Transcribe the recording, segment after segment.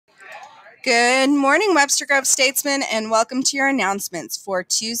Good morning, Webster Grove statesmen, and welcome to your announcements for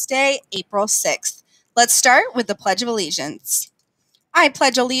Tuesday, April 6th. Let's start with the Pledge of Allegiance. I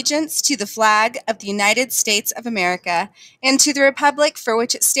pledge allegiance to the flag of the United States of America and to the republic for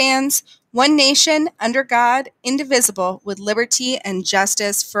which it stands, one nation, under God, indivisible, with liberty and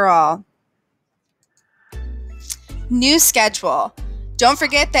justice for all. New schedule. Don't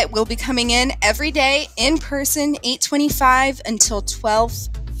forget that we'll be coming in every day in person, 8:25 until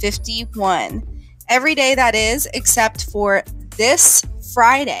 12:51. Every day, that is, except for this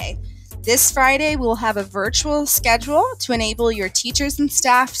Friday. This Friday, we'll have a virtual schedule to enable your teachers and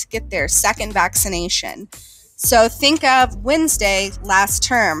staff to get their second vaccination. So think of Wednesday last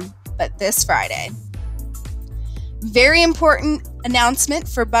term, but this Friday. Very important announcement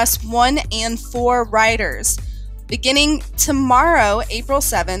for Bus 1 and 4 riders. Beginning tomorrow, April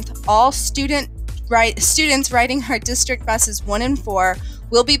 7th, all students riding our district buses 1 and 4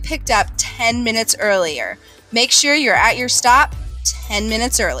 will be picked up 10 minutes earlier. Make sure you're at your stop 10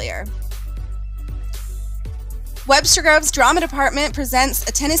 minutes earlier. Webster Grove's Drama Department presents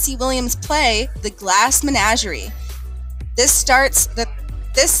a Tennessee Williams play, The Glass Menagerie. This starts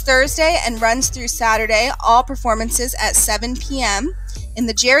this Thursday and runs through Saturday, all performances at 7 p.m. in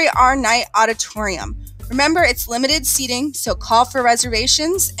the Jerry R. Knight Auditorium. Remember, it's limited seating, so call for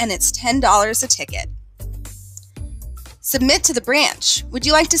reservations, and it's $10 a ticket. Submit to The Branch. Would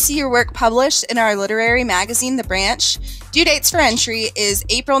you like to see your work published in our literary magazine, The Branch? Due dates for entry is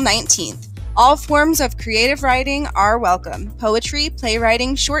April 19th. All forms of creative writing are welcome: poetry,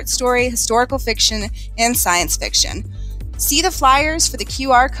 playwriting, short story, historical fiction, and science fiction. See the flyers for the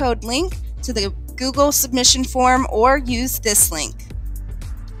QR code link to the Google submission form or use this link.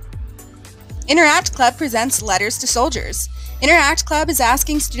 Interact Club presents Letters to Soldiers. Interact Club is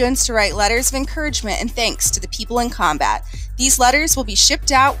asking students to write letters of encouragement and thanks to the people in combat. These letters will be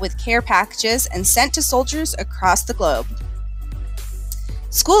shipped out with care packages and sent to soldiers across the globe.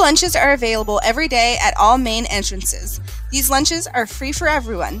 School lunches are available every day at all main entrances. These lunches are free for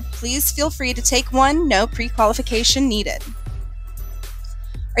everyone. Please feel free to take one, no pre-qualification needed.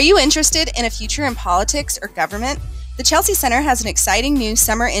 Are you interested in a future in politics or government? The Chelsea Center has an exciting new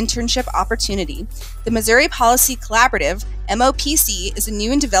summer internship opportunity. The Missouri Policy Collaborative, MOPC, is a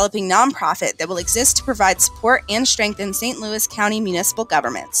new and developing nonprofit that will exist to provide support and strengthen St. Louis County municipal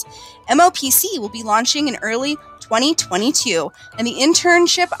governments. MOPC will be launching in early 2022, and the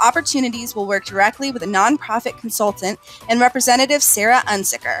internship opportunities will work directly with a nonprofit consultant and Representative Sarah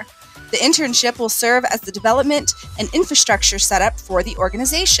Unzicker. The internship will serve as the development and infrastructure setup for the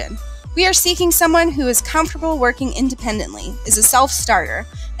organization. We are seeking someone who is comfortable working independently, is a self-starter,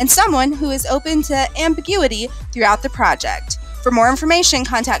 and someone who is open to ambiguity throughout the project. For more information,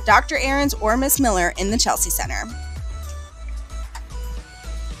 contact Dr. Ahrens or Ms. Miller in the Chelsea Center.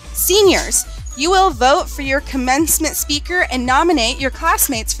 Seniors, you will vote for your commencement speaker and nominate your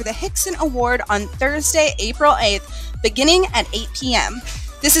classmates for the Hickson Award on Thursday, April 8th, beginning at 8 p.m.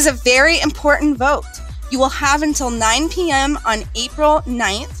 This is a very important vote. You will have until 9 p.m. on April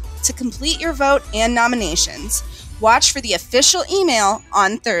 9th to complete your vote and nominations. Watch for the official email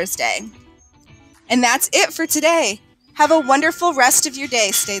on Thursday. And that's it for today. Have a wonderful rest of your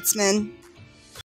day, statesmen.